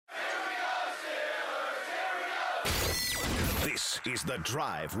This is The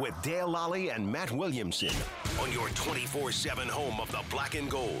Drive with Dale Lally and Matt Williamson on your 24/7 home of the black and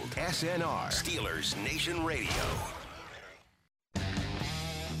gold. SNR, Steelers Nation Radio.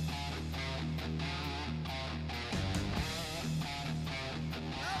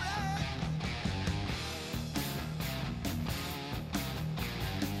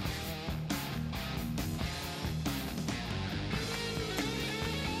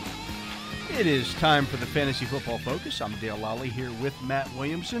 It is time for the Fantasy Football Focus. I'm Dale Lally here with Matt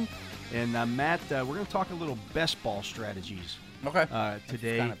Williamson. And Matt, we're going to talk a little best ball strategies Okay. today.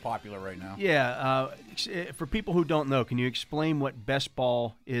 It's kind of popular right now. Yeah. For people who don't know, can you explain what best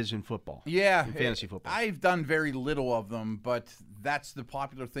ball is in football? Yeah. In fantasy football. I've done very little of them, but that's the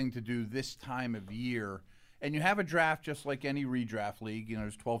popular thing to do this time of year. And you have a draft just like any redraft league. You know,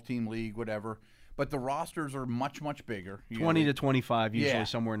 there's 12-team league, whatever. But the rosters are much, much bigger. 20 to 25, usually Yeah,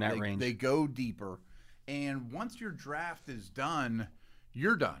 somewhere in that range. They go deeper. And once your draft is done,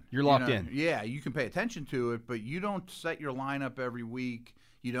 you're done. You're locked in. Yeah, you can pay attention to it, but you don't set your lineup every week.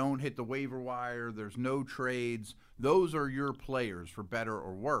 You don't hit the waiver wire. There's no trades. Those are your players, for better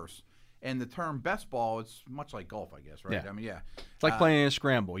or worse. And the term best ball, it's much like golf, I guess, right? Yeah. I mean, yeah. It's like playing a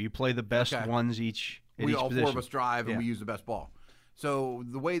scramble. You play the best Okay. ones each at We each all position. four of us drive, and Yeah. we use the best ball. So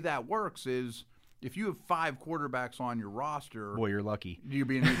the way that works is if you have 5 quarterbacks on your roster, Boy, you're lucky. you'll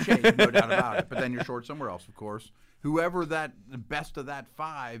be in good shape, no doubt about it. But then you're short somewhere else, of course. Whoever the best of that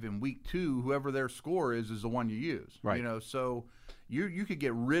 5 in week 2, whoever their score is the one you use. Right. You know, so you could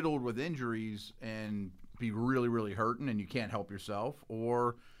get riddled with injuries and be really, really hurting, and you can't help yourself.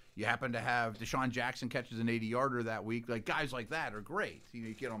 Or you happen to have Deshaun Jackson catches an 80-yarder that week. Like, guys like that are great.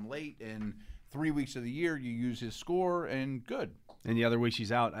 You get them late, and 3 weeks of the year you use his score, and good. And the other weeks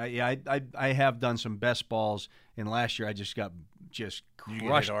he's out. I have done some best balls, and last year I just got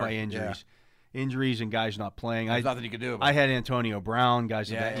crushed hard. by injuries. Injuries and guys not playing. There's nothing you could do about I had Antonio Brown,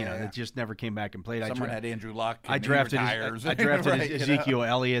 guys Yeah, that just never came back and played. Someone had Andrew Luck. I and he drafted retires. I drafted Right, you know? Ezekiel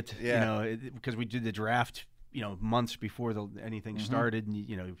Elliott, Yeah. because we did the draft, months before anything started, and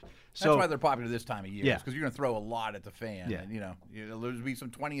That's so why they're popular this time of year. Yeah. Because you're going to throw a lot at the fan. Yeah. And, there's be some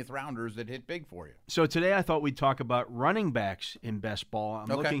 20th rounders that hit big for you. So today I thought we'd talk about running backs in best ball.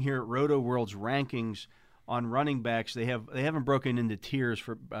 I'm Okay. looking here at Roto World's rankings on running backs. They haven't broken into tiers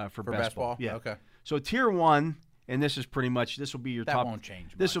for best ball. Yeah. Okay. So tier 1, and this will be your That top. won't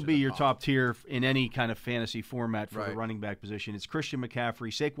change This will much be at the your top. top tier in any kind of fantasy format for the Right. running back position. It's Christian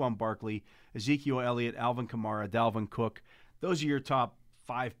McCaffrey, Saquon Barkley, Ezekiel Elliott, Alvin Kamara, Dalvin Cook. Those are your top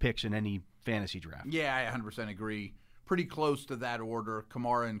 5 picks in any fantasy draft. Yeah, I 100% agree. Pretty close to that order.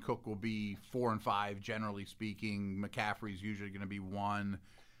 Kamara and Cook will be 4 and 5, generally speaking. McCaffrey's usually going to be 1.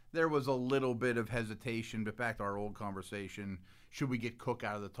 There was a little bit of hesitation, but back to our old conversation, should we get Cook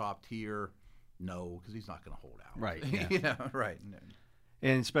out of the top tier? No, because he's not going to hold out. Right, yeah. Right.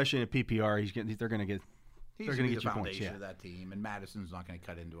 And especially in a PPR, they're going to get He's they're going going to to get the get your points. foundation Yeah. of that team, and Madison's not going to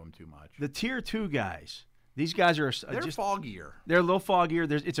cut into him too much. The tier 2 guys, these guys are They're just foggier. they're a little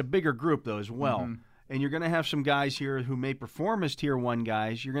foggier. It's a bigger group though as well. Mm-hmm. And you're going to have some guys here who may perform as tier 1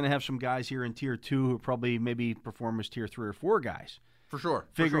 guys. You're going to have some guys here in tier 2 who probably maybe perform as tier 3 or 4 guys. For sure.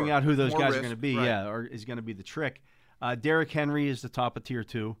 Figuring out who those More guys risk, are going to be, right. or is going to be the trick. Derrick Henry is the top of tier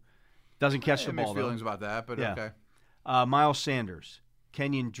 2. Doesn't catch the Mixed ball though. feelings about that, but Yeah. okay. Miles Sanders,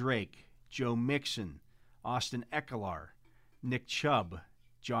 Kenyon Drake, Joe Mixon, Austin Eckler, Nick Chubb,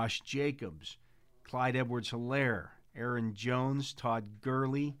 Josh Jacobs, Clyde Edwards-Helaire, Aaron Jones, Todd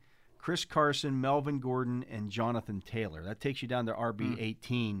Gurley, Chris Carson, Melvin Gordon, and Jonathan Taylor. That takes you down to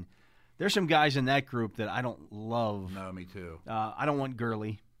RB18. There's some guys in that group that I don't love. No, me too. I don't want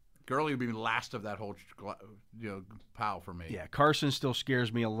Gurley. Gurley would be last of that whole pile for me. Yeah, Carson still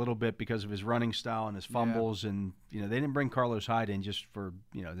scares me a little bit because of his running style and his fumbles, and they didn't bring Carlos Hyde in just for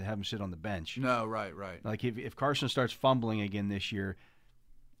to have him sit on the bench. No, right. Like if Carson starts fumbling again this year,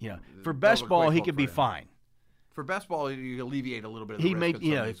 for That best would ball quite he look could for be him. fine. For best ball, you alleviate a little bit of the He risk may on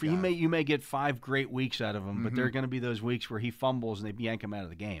some of these guys. you may get 5 great weeks out of him, but there are going to be those weeks where he fumbles and they yank him out of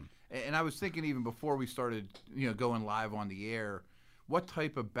the game. And I was thinking even before we started, going live on the air, what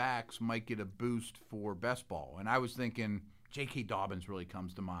type of backs might get a boost for best ball? And I was thinking J.K. Dobbins really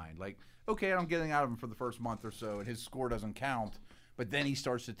comes to mind. Like, okay, I'm getting out of him for the first month or so, and his score doesn't count, but then he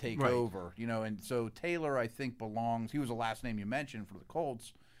starts to take over, And so Taylor, I think, belongs. He was the last name you mentioned for the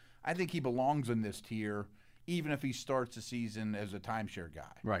Colts. I think he belongs in this tier, even if he starts the season as a timeshare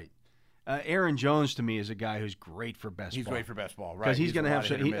guy. Right. Aaron Jones to me is a guy who's great for best He's ball. great for best ball, right? Because he's going to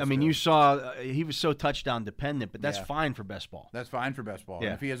have. You saw he was so touchdown dependent, but that's fine for best ball. That's fine for best ball. Yeah.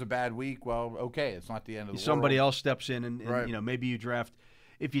 And if he has a bad week, well, okay, it's not the end of the Somebody world. else steps in, and Right. maybe you draft.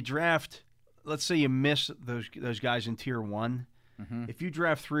 If you draft let's say you miss those guys in Tier 1. If you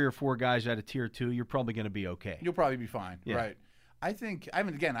draft 3 or 4 guys out of Tier 2, you're probably going to be okay. You'll probably be fine, Yeah. right? I think,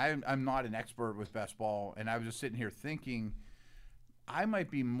 I'm not an expert with best ball, and I was just sitting here thinking I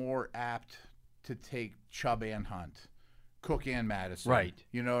might be more apt to take Chubb and Hunt, Cook and Madison. Right.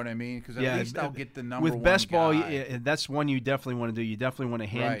 You know what I mean? Because at least I'll get the number with one best ball. guy. That's one you definitely want to do. You definitely want to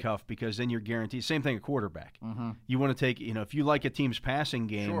handcuff because then you're guaranteed. Same thing at quarterback. You want to take, if you like a team's passing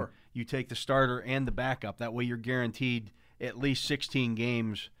game, Sure. you take the starter and the backup. That way you're guaranteed at least 16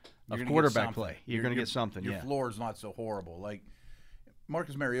 games You're of gonna quarterback get something. play. You're going to get something. Your Yeah. floor is not so horrible. Like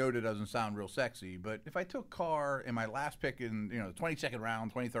Marcus Mariota doesn't sound real sexy, but if I took Carr and my last pick in the 22nd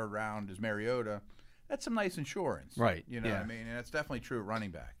round, 23rd round is Mariota, that's some nice insurance. Right, You know yeah. what I mean? And that's definitely true at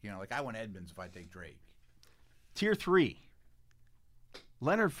running back. Like I want Edmonds if I take Drake. Tier 3,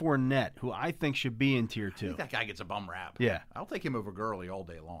 Leonard Fournette, who I think should be in Tier I 2. think that guy gets a bum rap. Yeah. I'll take him over Gurley all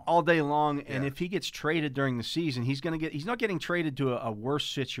day long. All day long, and Yeah. if he gets traded during the season, he's not getting traded to a worse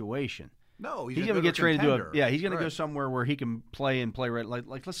situation. No, He's a going to good get traded contender. to he's going to go Right. somewhere where he can play right.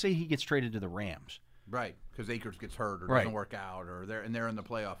 Like let's say he gets traded to the Rams. Right, because Akers gets hurt or Right. doesn't work out, or they're in the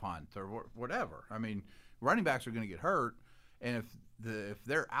playoff hunt or whatever. I mean, running backs are going to get hurt, and if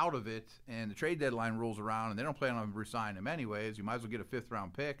they're out of it and the trade deadline rolls around and they don't plan on resigning him anyways, you might as well get a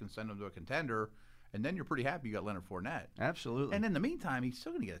 5th-round pick and send him to a contender, and then you're pretty happy you got Leonard Fournette. Absolutely. And in the meantime, he's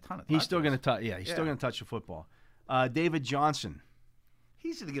still going to get a ton of. He's still touches. going to touch. Yeah, he's still going to touch the football. David Johnson.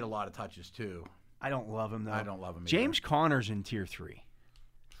 He's going to get a lot of touches too. I don't love him though. I don't love him either. James Conner's in Tier 3.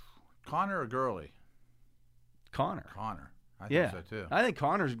 Connor or Gurley? Connor. I Yeah, think so too. I think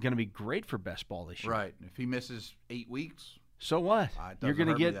Conner's going to be great for best ball this year. Right. If he misses 8 weeks, So what? it doesn't You're going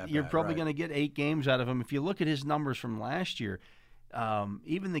to hurt me get. that You're bad, probably right. going to get 8 games out of him. If you look at his numbers from last year,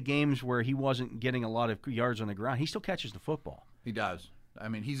 even the games where he wasn't getting a lot of yards on the ground, he still catches the football. he does. I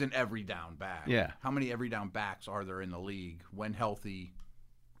mean, he's an every down back. Yeah. How many every down backs are there in the league? When healthy,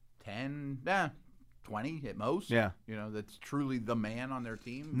 10, 20 at most. Yeah. That's truly the man on their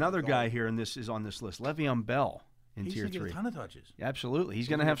team. Another That's guy all. here is on this list. Le'Veon Bell in He's Tier gonna get 3. a ton of touches. Absolutely, he's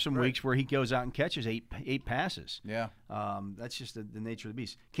going to have some Right. weeks where he goes out and catches eight passes. Yeah. That's just the nature of the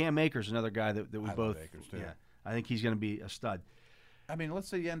beast. Cam Akers, another guy that we I love both. Akers, too. Yeah, I think he's going to be a stud. I mean, let's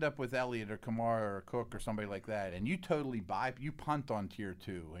say you end up with Elliott or Kamara or Cook or somebody like that, and you totally you punt on Tier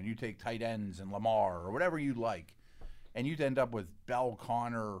 2, and you take tight ends and Lamar or whatever you like, and you end up with Bell,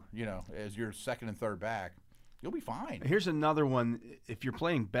 Connor, as your second and third back, you'll be fine. Here's another one. If you're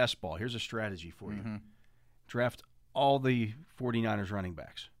playing best ball, here's a strategy for Mm-hmm. you. Draft all the 49ers running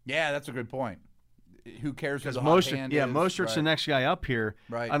backs. Yeah, that's a good point. Who cares who Because the hot hand is? Mostert's the Right. next guy up here.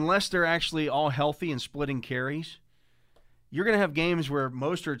 Right. Unless they're actually all healthy and splitting carries, you're going to have games where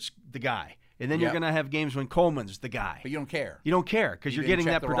Mostert's the guy. And then you're Yep. going to have games when Coleman's the guy. But you don't care. You don't care because You you're didn't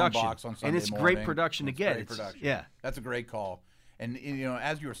getting check that the wrong production. box on And Sunday it's great morning. production to It's get. great production. Yeah. That's a great call. And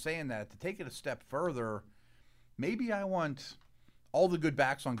as you were saying that, to take it a step further, maybe I want all the good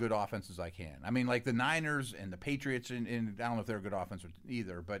backs on good offenses I can. I mean, like the Niners and the Patriots, and I don't know if they're a good offense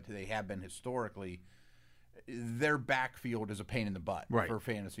either, but they have been historically. Their backfield is a pain in the butt Right. for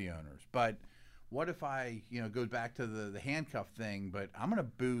fantasy owners. But what if I, goes back to the handcuff thing, but I'm going to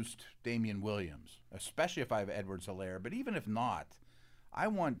boost Damian Williams, especially if I have Edwards-Helaire. But even if not, I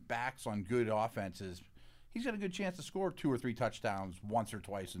want backs on good offenses. He's got a good chance to score 2 or 3 touchdowns once or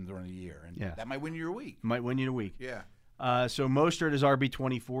twice during the year, and Yeah. that might win you your week. Might win you a week. Yeah. So Mostert is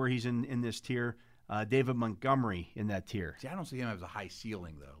RB24. He's in this tier. David Montgomery in that tier. See, I don't see him as a high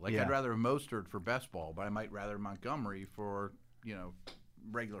ceiling, though. Like, Yeah. I'd rather Mostert for best ball, but I might rather Montgomery for,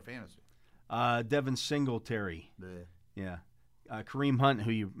 regular fantasy. Devin Singletary. Bleh. Yeah. Kareem Hunt,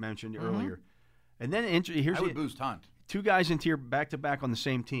 who you mentioned earlier. And then here's I would boost Hunt. 2 guys in tier back-to-back on the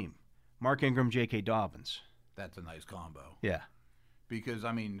same team. Mark Ingram, J.K. Dobbins. That's a nice combo. Yeah. Because,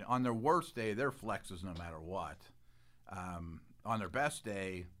 I mean, on their worst day, they're flexes no matter what. On their best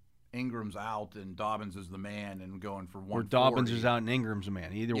day, Ingram's out and Dobbins is the man and going for 140. Or Dobbins is out and Ingram's a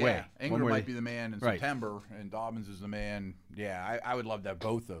man. Either way. Ingram One way might be the man in Right. September, and Dobbins is the man. Yeah, I would love to have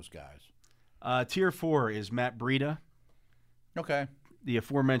both those guys. Tier 4 is Matt Breida, Okay. the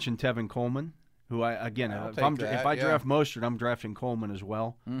aforementioned Tevin Coleman, who I'll if take that, I yeah. draft Mostert, I'm drafting Coleman as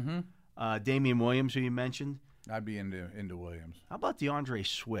well. Mm-hmm. Damian Williams, who you mentioned. I'd be into Williams. How about DeAndre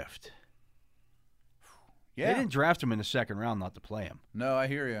Swift? Yeah. They didn't draft him in the second round not to play him. No, I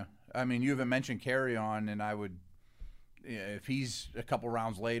hear you. I mean, you haven't mentioned carry on, and I would, if he's a couple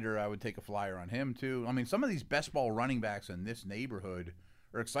rounds later, I would take a flyer on him too. I mean, some of these best ball running backs in this neighborhood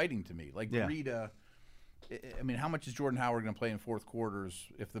are exciting to me. Like Yeah. Breida. I mean, how much is Jordan Howard going to play in fourth quarters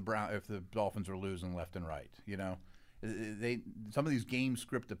if the Dolphins are losing left and right? Some of these game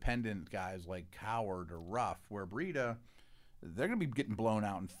script dependent guys like Howard or Ruff, where Breida, they're going to be getting blown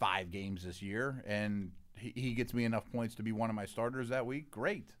out in 5 games this year, and he gets me enough points to be one of my starters that week.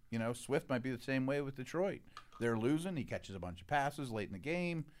 Great. Swift might be the same way with Detroit. They're losing. He catches a bunch of passes late in the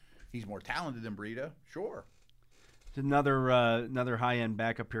game. He's more talented than Breida. Sure. Another high-end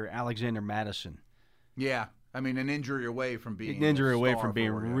backup here, Alexander Madison. Yeah. I mean, an injury away from being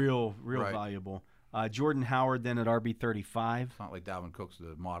real right. Valuable. Jordan Howard then at RB35. It's not like Dalvin Cook's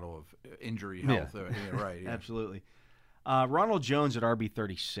the model of injury health. Yeah, right. Yeah. Absolutely. Ronald Jones at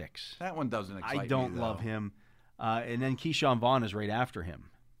RB36. That one doesn't excite me. I don't love him. And then Keyshawn Vaughn is right after him.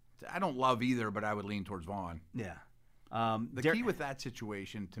 I don't love either, but I would lean towards Vaughn. Yeah. The key with that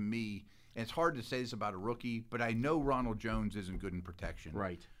situation, to me, and it's hard to say this about a rookie, but I know Ronald Jones isn't good in protection.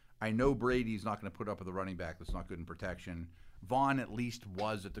 Right. I know Brady's not going to put up with a running back that's not good in protection. Vaughn at least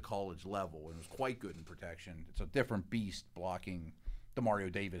was at the college level and was quite good in protection. It's a different beast blocking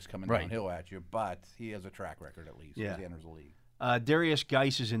DeMario Davis coming downhill at you, but he has a track record at least as he enters the league. Darius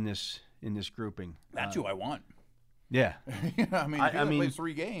Geis is in this grouping. That's who I want. Yeah. I mean, if he plays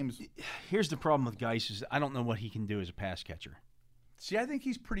 3 games. Here's the problem with Geis is I don't know what he can do as a pass catcher. See, I think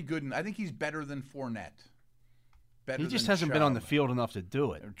he's pretty good, and I think he's better than Fournette. He just hasn't been on the field enough to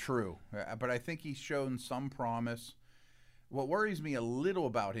do it. True. But I think he's shown some promise. What worries me a little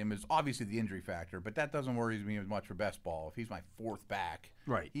about him is obviously the injury factor, but that doesn't worry me as much for best ball. If he's my 4th back,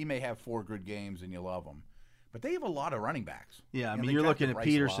 he may have 4 good games and you love him. But they have a lot of running backs. Yeah, I mean, you're looking at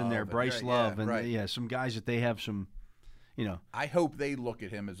Peterson there, Bryce Love, and some guys that they have some, I hope they look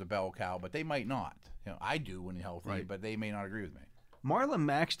at him as a bell cow, but they might not. I do when he's healthy, but they may not agree with me. Marlon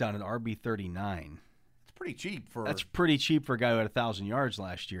Mack's down at RB39. Pretty cheap That's pretty cheap for a guy who had 1,000 yards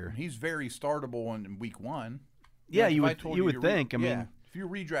last year. He's very startable in week 1. Yeah, you would think. I mean, if you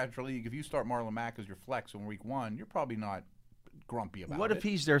redraft your league, if you start Marlon Mack as your flex in week 1, you're probably not grumpy about it. What if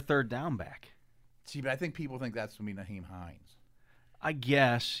he's their 3rd down back? See, but I think people think that's going to be Nyheim Hines. I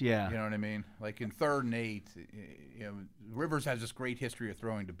guess, yeah. You know what I mean? Like in 3rd and 8, Rivers has this great history of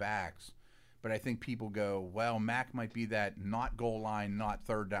throwing to backs, but I think people go, well, Mack might be that not goal line, not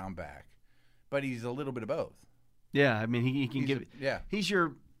 3rd down back. But he's a little bit of both. Yeah, I mean, he can give. He's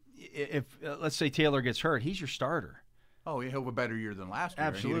your. If let's say Taylor gets hurt, he's your starter. Oh, he'll have a better year than last year.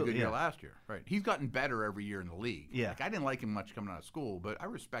 Absolutely, he had a good year last year. Right. He's gotten better every year in the league. Yeah. Like, I didn't like him much coming out of school, but I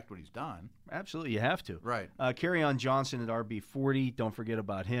respect what he's done. Absolutely, you have to. Right. Kerryon Johnson at RB40. Don't forget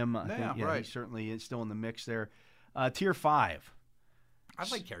about him. I think, right. He certainly is still in the mix there. Tier 5. I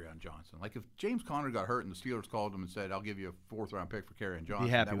like Kerryon Johnson. Like if James Conner got hurt and the Steelers called him and said, "I'll give you a 4th round pick for Kerryon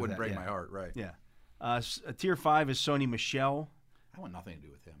Johnson," that wouldn't break my heart. Right. Yeah. Tier 5 is Sony Michel. I want nothing to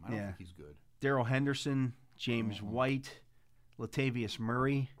do with him. I don't think he's good. Darrell Henderson, James White, Latavius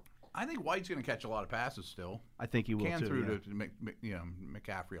Murray. I think White's going to catch a lot of passes still. I think he will too. Threw to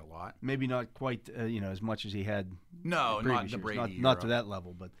McCaffrey a lot. Maybe not quite as much as he had. No, not the Brady. Not to that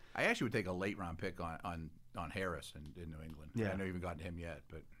level, but I actually would take a late round pick on Harris in New England. Yeah. I know you haven't gotten to him yet,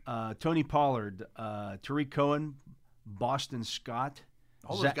 but Tony Pollard, Tariq Cohen, Boston Scott.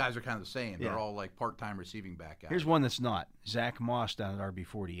 All those guys are kind of the same. They're all like part-time receiving back guys. Here's one that's not. Zach Moss down at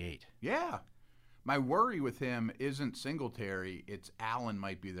RB48. Yeah. My worry with him isn't Singletary. It's Allen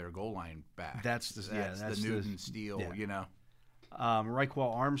might be their goal line back. That's the Newton Steele, Raekwon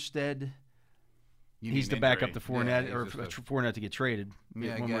Armstead. He's the backup backup to Fournette, or Fournette to get traded.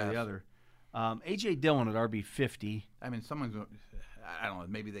 One way or the other. A.J. Dillon at RB50. I mean, I don't know,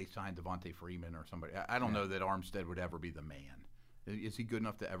 maybe they signed Devontae Freeman or somebody. I don't know that Armstead would ever be the man. Is he good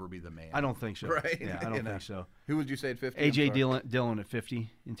enough to ever be the man? I don't think so. Right? Yeah, I don't think so. Who would you say at 50? A.J. Dillon at 50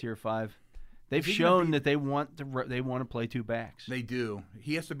 in Tier 5. They've shown that they want to play 2 backs. They do.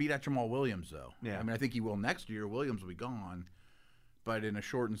 He has to beat out Jamal Williams, though. Yeah. I mean, I think he will next year. Williams will be gone. But in a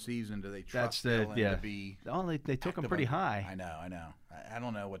shortened season, do they trust Dillon to be? Oh, they took him pretty high. I know. I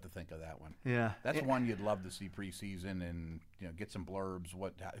don't know what to think of that one. Yeah. That's one you'd love to see preseason and get some blurbs.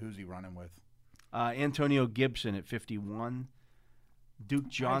 Who's he running with? Antonio Gibson at 51. Duke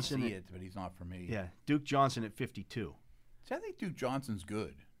Johnson. I see it, but he's not for me. Yeah, Duke Johnson at 52. See, I think Duke Johnson's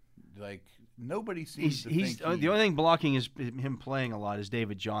good. Like nobody seems to think the only thing blocking is him playing a lot is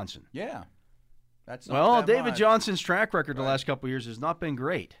David Johnson. Yeah, that's David Johnson's track record the last couple of years has not been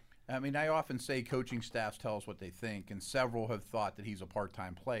great. I mean, I often say coaching staffs tell us what they think, and several have thought that he's a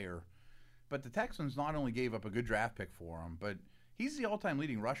part-time player. But the Texans not only gave up a good draft pick for him, but he's the all-time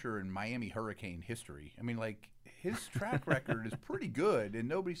leading rusher in Miami Hurricane history. I mean, like his track record is pretty good, and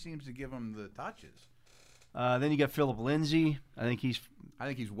nobody seems to give him the touches. Then you got Philip Lindsay. I think he's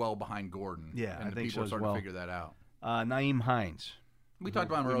well behind Gordon. Yeah, and I think people so are starting to figure that out. Nyheim Hines. We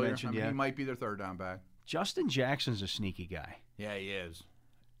talked about him earlier. He might be their 3rd down back. Justin Jackson's a sneaky guy. Yeah, he is.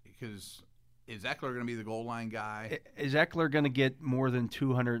 Because is Eckler going to be the goal line guy? Is Eckler going to get more than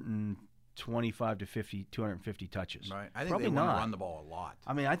 225 to 250 touches? Right. I think Probably they want not. to run the ball a lot.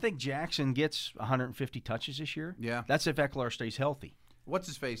 I mean, I think Jackson gets 150 touches this year. Yeah. That's if Eckler stays healthy. What's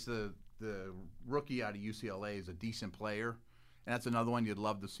his face? The rookie out of UCLA is a decent player, and that's another one you'd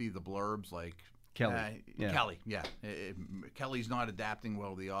love to see the blurbs like Kelly. Yeah. Kelly, yeah. Kelly's not adapting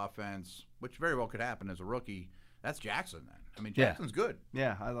well to the offense, which very well could happen as a rookie. That's Jackson then. I mean, Jackson's good.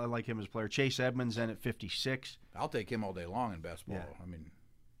 Yeah, I like him as a player. Chase Edmonds then at 56. I'll take him all day long in best ball. Yeah. I mean,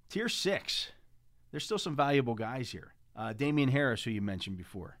 Tier 6. There's still some valuable guys here. Damian Harris, who you mentioned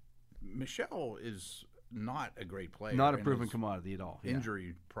before. Michelle is not a great player. Not a and proven has commodity at all. Yeah.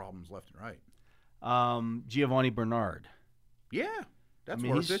 Injury problems left and right. Giovanni Bernard. Yeah, that's I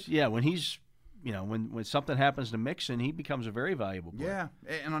mean, worth it. Yeah, when something happens to Mixon, he becomes a very valuable player.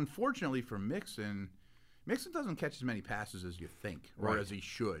 Yeah, and unfortunately for Mixon doesn't catch as many passes as you think, or Right. as he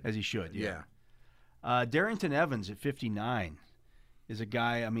should. As he should, Yeah. Darrington Evans at 59 is a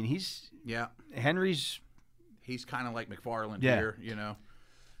guy, I mean, Henry's, He's kind of like McFarland Yeah. here, you know.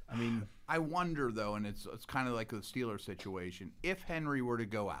 I mean, I wonder, though, and it's kind of like the Steelers situation, if Henry were to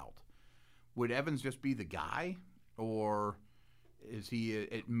go out, would Evans just be the guy, or is he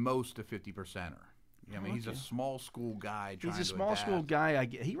at most a 50%er? I mean, he's a small school guy trying to he's a small adapt. school guy.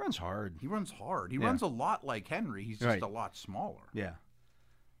 He runs hard. He runs hard. He Yeah. runs a lot like Henry. He's just Right. a lot smaller. Yeah.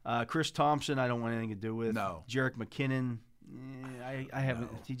 Chris Thompson, I don't want anything to do with. No. Jarek McKinnon, I haven't.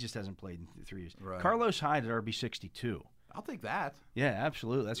 He just hasn't played in 3 years. Right. Carlos Hyde at RB62. I'll take that. Yeah,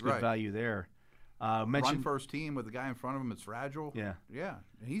 absolutely. That's good Right. value there. Run Mentioned first team with the guy in front of him that's fragile. Yeah. Yeah.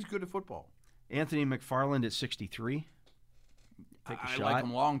 He's good at football. Anthony McFarland at 63. Take a I shot. like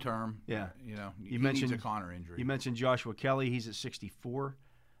him long term. Yeah. You know, You he mentioned needs a Connor injury. You mentioned Joshua Kelly. He's at 64.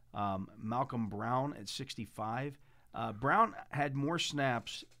 Malcolm Brown at 65. Brown had more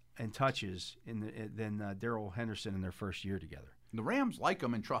snaps and touches than Darrell Henderson in their first year together. The Rams like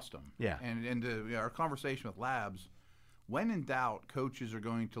him and trust him. Yeah. And our conversation with Labs, when in doubt, coaches are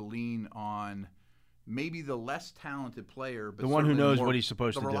going to lean on maybe the less talented player, but The one who certainly knows more- what he's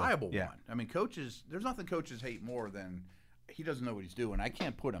supposed the to do. reliable Yeah. one. I mean, coaches. There's nothing coaches hate more than he doesn't know what he's doing. I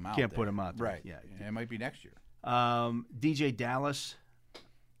can't put him out. Can't there. put him out there. Right. Yeah. It might be next year. DJ Dallas.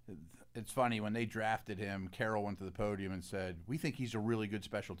 It's funny when they drafted him. Carroll went to the podium and said, "We think he's a really good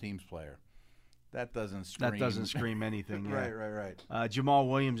special teams player." That doesn't scream. That doesn't scream anything. Yeah. Right. Jamal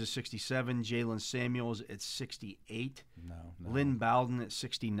Williams at 67. Jalen Samuels at 68. No. Lynn Bowden at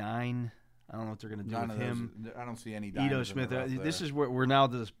 69. I don't know what they're going to do None with of him. those. I don't see any. Edo diamonds in the Smith. rough This there. is where we're now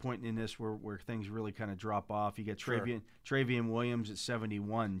to this point in this where things really kind of drop off. You got Sure. Travian Williams at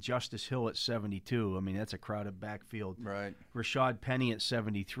 71, Justice Hill at 72. I mean, that's a crowded backfield. Right. Rashad Penny at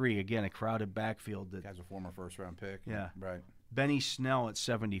 73. Again, a crowded backfield. Guy's a former first-round pick. Yeah. Right. Benny Snell at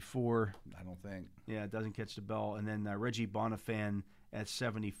 74. I don't think. Yeah, doesn't catch the ball. And then Reggie Bonifan at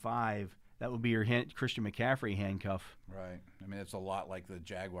 75. That would be your Christian McCaffrey handcuff. Right. I mean, it's a lot like the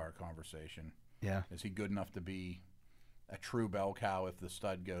Jaguar conversation. Yeah. Is he good enough to be a true bell cow if the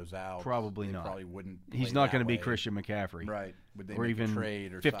stud goes out? Probably They not. Probably wouldn't. He's play not that going to be way. Christian McCaffrey. Right. Would they Or make even a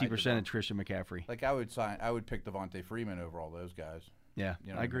trade or 50% of side Christian McCaffrey. Like I would pick Devontae Freeman over all those guys. Yeah,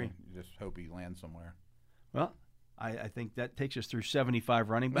 You know I agree. mean? You just hope he lands somewhere. Well, I think that takes us through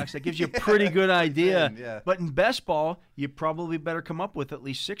 75 running backs. That gives you a pretty good idea. Yeah. But in best ball, you probably better come up with at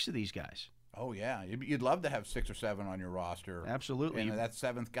least 6 of these guys. Oh yeah, you'd love to have 6 or 7 on your roster. Absolutely. And that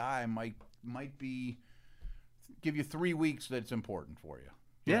 7th guy might be give you 3 weeks that's important for you.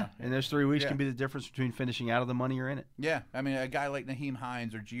 Yeah, and those 3 weeks Yeah. can be the difference between finishing out of the money or in it. Yeah, I mean, a guy like Naheem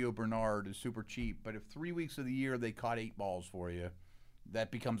Hines or Gio Bernard is super cheap, but if 3 weeks of the year they caught 8 balls for you, that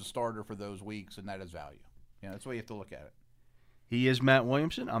becomes a starter for those weeks, and that has value. That's the way you have to look at it. He is Matt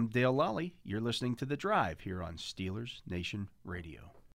Williamson. I'm Dale Lally. You're listening to The Drive here on Steelers Nation Radio.